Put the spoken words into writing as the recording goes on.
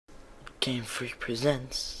Game Freak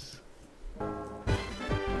presents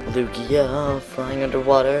Lugia flying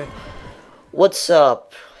underwater. What's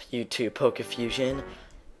up, YouTube Pokefusion?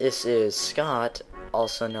 This is Scott,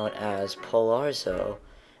 also known as Polarrzo,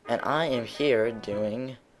 and I am here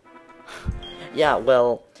doing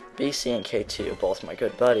BC and K2, both my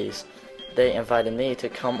good buddies. They invited me to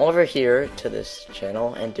come over here to this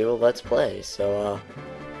channel and do a Let's Play, so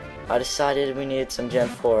I decided we needed some Gen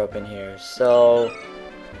 4 up in here. So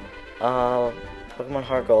Pokemon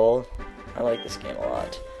Heart Gold, I like this game a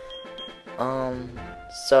lot.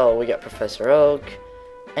 So we got Professor Oak,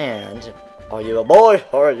 and are you a boy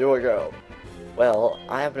or are you a girl? Well,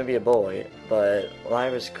 I happen to be a boy, but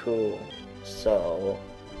Lyra's cool, so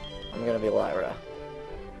I'm gonna be Lyra.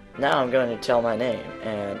 Now I'm going to tell my name,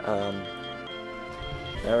 and I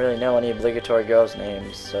don't really know any obligatory girls'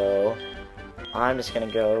 names, so I'm just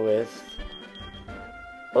gonna go with,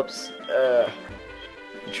 whoops,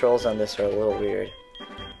 controls on this are a little weird,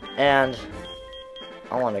 and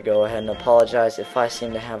I want to go ahead and apologize if I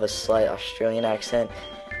seem to have a slight Australian accent.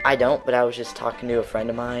 I don't, but I was just talking to a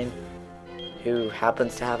friend of mine who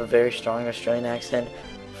happens to have a very strong Australian accent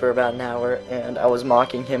for about an hour, and I was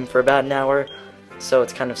mocking him for about an hour, so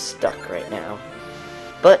it's kind of stuck right now.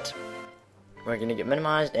 But we're gonna get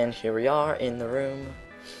minimized, and here we are in the room,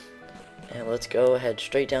 and let's go ahead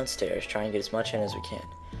straight downstairs, try and get as much in as we can.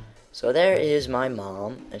 So there is my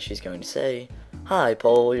mom, and she's going to say, "Hi,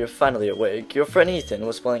 Paul, you're finally awake. Your friend Ethan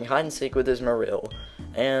was playing hide and seek with his Marill,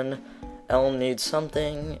 and Elm needs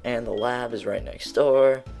something, and the lab is right next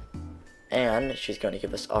door." And she's going to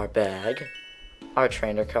give us our bag, our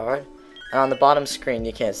trainer card, and on the bottom screen,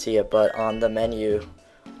 you can't see it, but on the menu,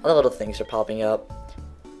 all the little things are popping up.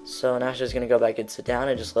 So now she's going to go back and sit down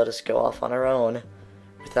and just let us go off on our own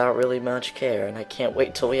without really much care, and I can't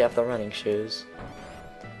wait till we have the running shoes.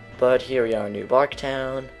 But here we are in New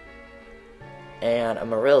Barktown, and a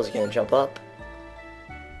Marill is going to jump up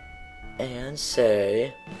and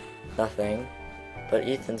say nothing, but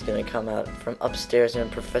Ethan's going to come out from upstairs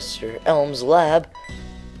in Professor Elm's lab,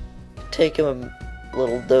 take him a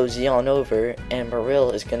little dozy on over, and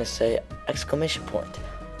Marill is going to say exclamation point.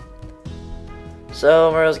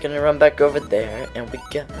 So Marill's going to run back over there, and we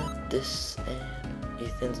got this, and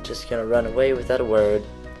Ethan's just going to run away without a word.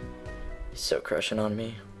 He's so crushing on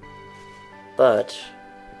me. But,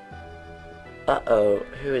 uh-oh,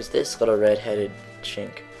 who is this little red-headed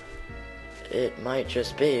chink? It might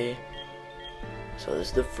just be... So this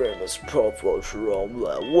is the famous Professor Elm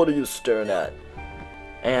lab. What are you staring at?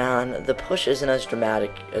 And the push isn't as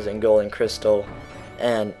dramatic as in Gold and Crystal,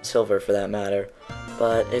 and Silver for that matter,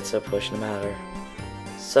 but it's a push no matter.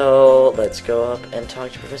 So, let's go up and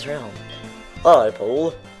talk to Professor Elm. Hi,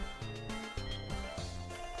 Paul.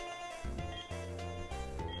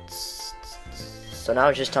 So now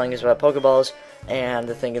he's just telling us about Pokeballs and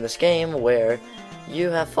the thing in this game where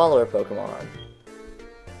you have follower Pokemon.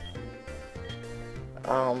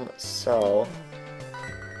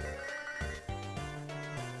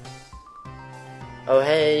 Oh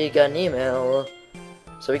hey, you got an email.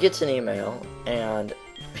 So he gets an email, and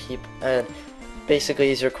basically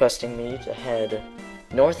he's requesting me to head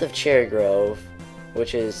north of Cherry Grove,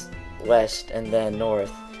 which is west and then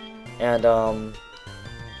north, and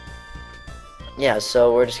yeah,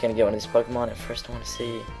 so we're just gonna get one of these Pokemon. At first I want to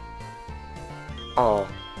see,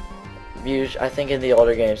 I think in the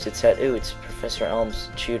older games it said, ooh, it's Professor Elm's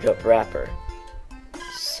chewed up wrapper.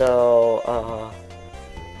 So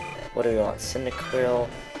what do we want? Cyndaquil.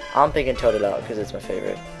 I'm picking Totodile because it's my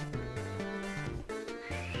favorite.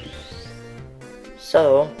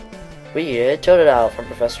 So we get Totodile from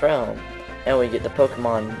Professor Elm, and we get the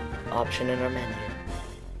Pokemon option in our menu.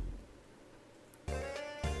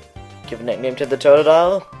 Give a nickname to the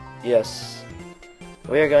Totodile? Yes.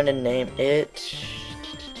 We are going to name it...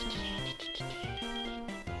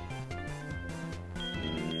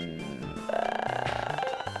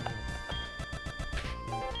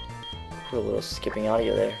 a little skipping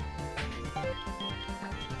audio there.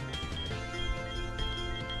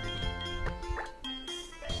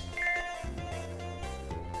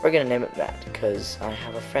 We're gonna name it Matt, because I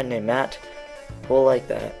have a friend named Matt who will like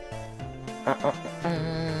that.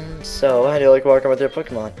 So, how do you like walking with your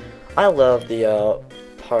Pokemon? I love the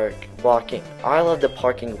I love the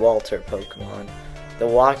parking Walter Pokemon, the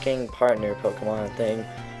walking partner Pokemon thing,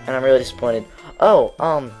 and I'm really disappointed. Oh,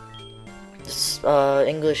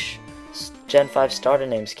 English Gen 5 starter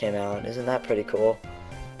names came out. Isn't that pretty cool?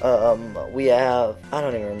 We have, I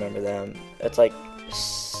don't even remember them. It's like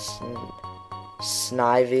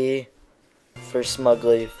Snivy for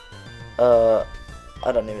Smugleaf.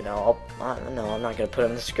 I don't even know. No, I'm not gonna put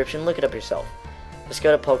them in the description. Look it up yourself. Just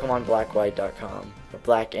go to PokemonBlackWhite.com or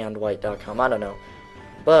blackandwhite.com. I don't know.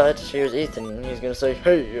 But here's Ethan, and he's gonna say,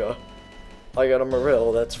 "Hey, I got a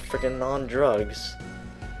Marill that's freaking on drugs."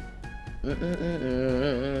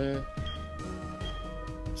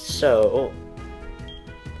 So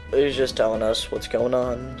he's just telling us what's going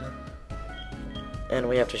on, and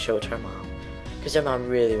we have to show it to our mom, because our mom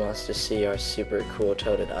really wants to see our super cool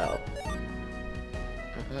Totodile.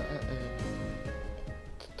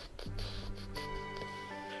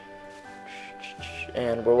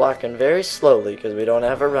 And we're walking very slowly because we don't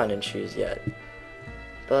have our running shoes yet.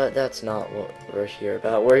 But that's not what we're here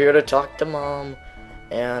about. We're here to talk to Mom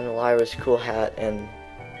and Lyra's cool hat and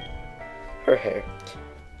her hair.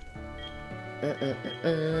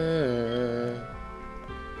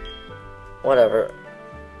 Whatever.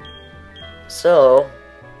 So,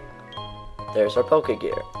 there's our Poke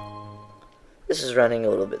Gear. This is running a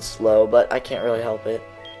little bit slow, but I can't really help it.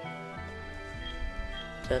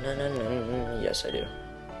 Yes, I do.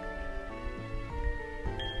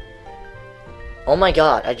 Oh my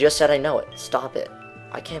god, I just said I know it. Stop it.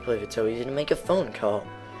 I can't believe it's so easy to make a phone call.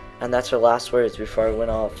 And that's her last words before I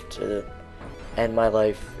went off to end my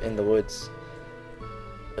life in the woods.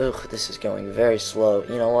 Ugh, this is going very slow.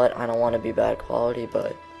 You know what? I don't want to be bad quality,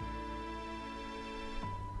 but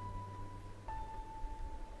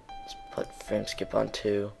let's put frame skip on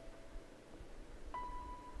 2.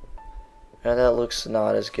 Now that looks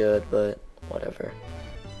not as good, but whatever.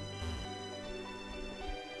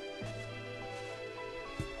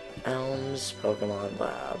 Elms Pokemon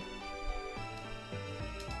Lab.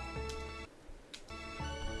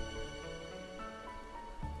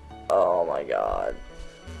 Oh my god.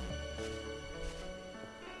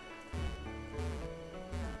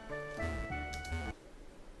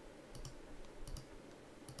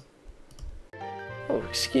 Oh,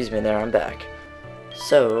 excuse me there, I'm back.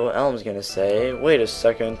 So, Elm's gonna say, wait a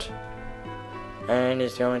second. And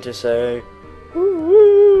he's going to say,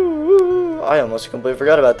 "Woo, I almost completely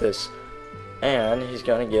forgot about this." And he's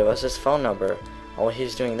gonna give us his phone number. While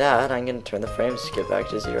he's doing that, I'm gonna turn the frame skip back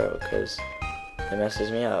to 0, because it messes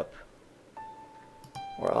me up.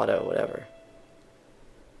 Or auto, whatever.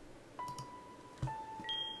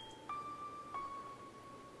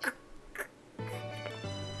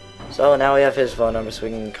 So now we have his phone number, so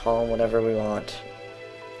we can call him whenever we want.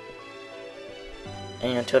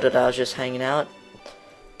 And Totodile's just hanging out.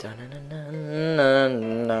 Let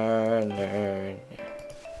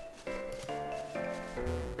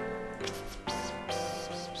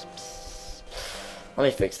me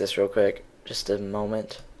fix this real quick. Just a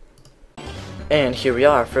moment. And here we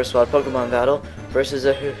are, first wild Pokemon battle versus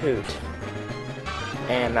a Hoot.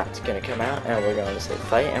 And Matt's gonna come out, and we're going to say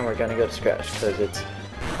fight, and we're gonna go to scratch, because it's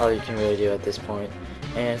all you can really do at this point.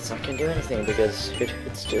 And it's not gonna do anything, because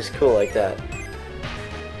Hoot's just cool like that.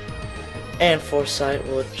 And Foresight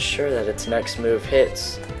will ensure that its next move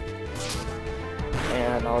hits.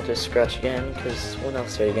 And I'll just scratch again, because what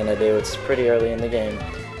else are you gonna do? It's pretty early in the game.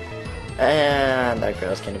 And that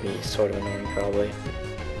girl's gonna be sort of annoying, probably.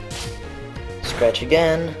 Scratch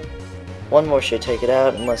again. One more should take it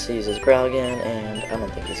out, unless he uses Growl again, and I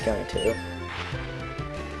don't think he's going to.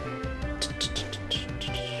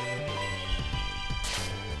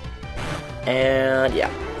 And yeah.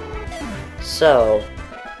 So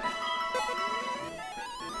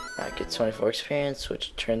that gets 24 experience,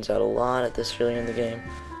 which turns out a lot at this early in the game.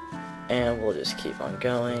 And we'll just keep on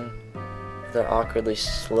going with our awkwardly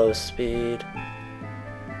slow speed.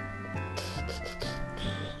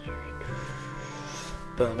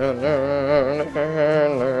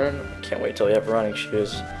 Can't wait till we have running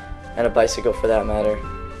shoes and a bicycle for that matter.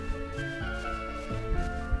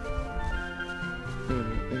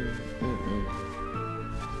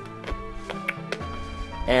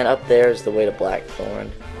 And up there is the way to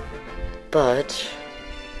Blackthorn, but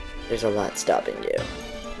there's a lot stopping you.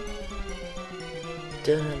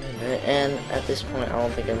 And at this point, I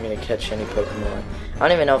don't think I'm gonna catch any Pokemon. I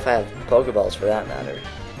don't even know if I have Pokeballs for that matter.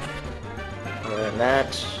 Alright,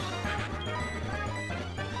 Matt.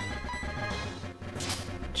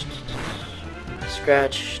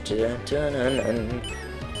 Scratch.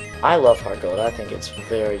 I love Heart Gold. I think it's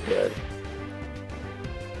very good.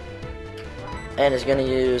 And is gonna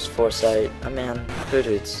use Foresight. Oh man,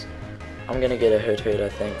 Hoots. I'm gonna get a Hoot, I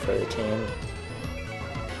think, for the team.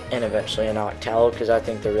 And eventually an Octal, because I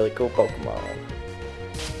think they're really cool Pokemon.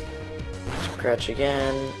 Scratch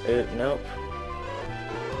again. Nope.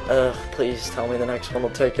 Ugh, please tell me the next one will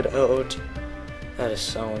take it out. That is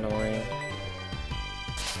so annoying.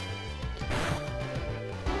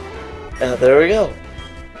 There we go.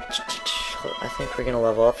 I think we're gonna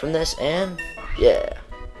level up from this, and yeah.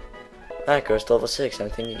 That goes to level 6.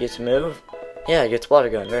 Anything you get to move? Yeah, it gets water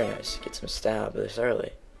gun. Very nice. Get some stab this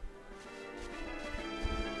early.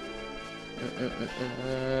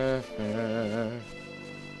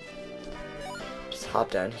 Just hop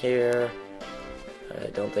down here. I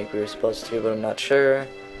don't think we were supposed to, but I'm not sure.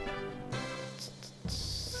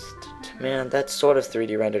 Man, that sort of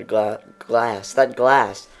 3D rendered glass.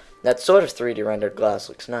 That sort of 3D rendered glass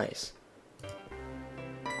looks nice.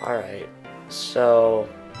 Alright, so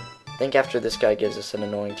I think after this guy gives us an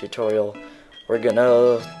annoying tutorial, we're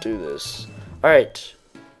gonna do this. Alright.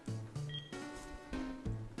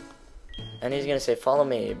 And he's gonna say, follow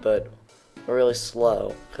me, but we're really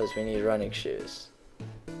slow, because we need running shoes.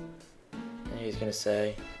 And he's gonna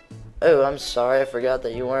say, oh, I'm sorry, I forgot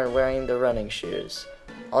that you weren't wearing the running shoes.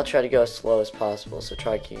 I'll try to go as slow as possible, so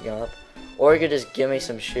try keeping up. Or you could just give me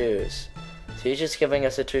some shoes. So he's just giving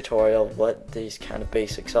us a tutorial of what these kind of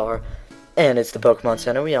basics are. And it's the Pokemon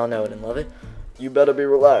Center, we all know it and love it. You better be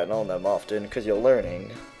relying on them often, because you're learning.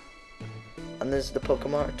 And this is the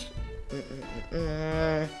Pokemart.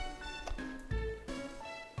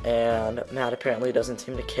 And Matt apparently doesn't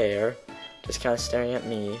seem to care. Just kind of staring at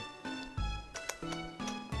me.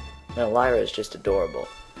 Now Lyra is just adorable.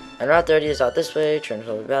 And Route 30 is out this way. Trainers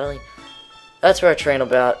will be battling. That's where our trainer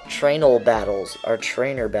battles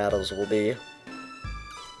will be.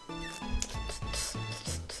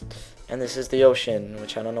 And this is the ocean,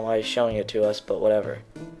 which I don't know why he's showing it to us, but whatever.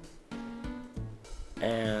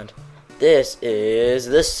 And this is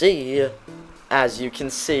the sea. As you can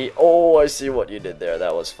see. Oh, I see what you did there.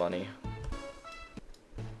 That was funny.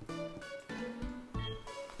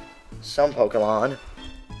 Some Pokemon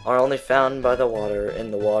are only found by the water,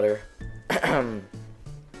 in the water.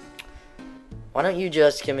 Why don't you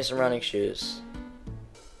just give me some running shoes?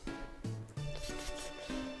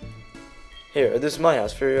 Here, this is my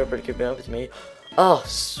house. Feel free to keep up with me. Oh,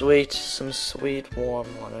 sweet. Some sweet, warm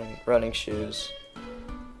running shoes.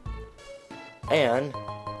 And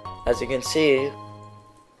as you can see,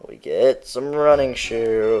 we get some running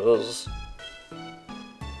shoes.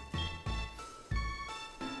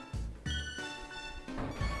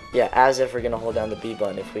 Yeah, as if we're gonna hold down the B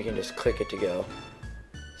button if we can just click it to go.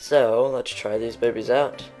 So, let's try these babies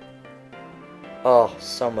out. Oh,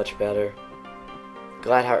 so much better.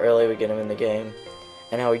 Glad how early we get them in the game.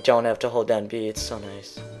 And how we don't have to hold down B, it's so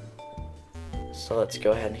nice. So let's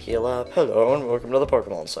go ahead and heal up. Hello and welcome to the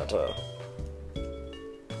Pokemon Center.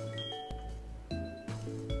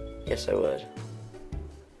 Yes, I would.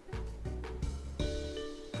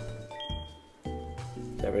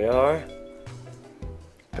 There we are.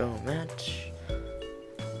 Go match.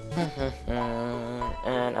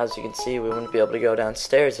 And as you can see, we wouldn't be able to go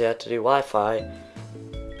downstairs yet to do Wi-Fi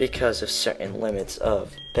because of certain limits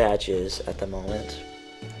of badges at the moment.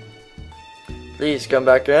 Please come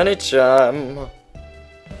back anytime.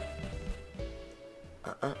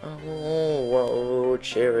 Whoa,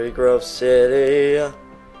 Cherry Grove City.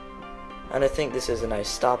 And I think this is a nice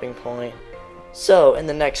stopping point. So, in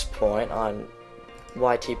the next point on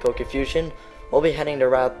YT Pokefusion, we'll be heading to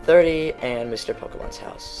Route 30 and Mr. Pokemon's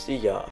house. See ya.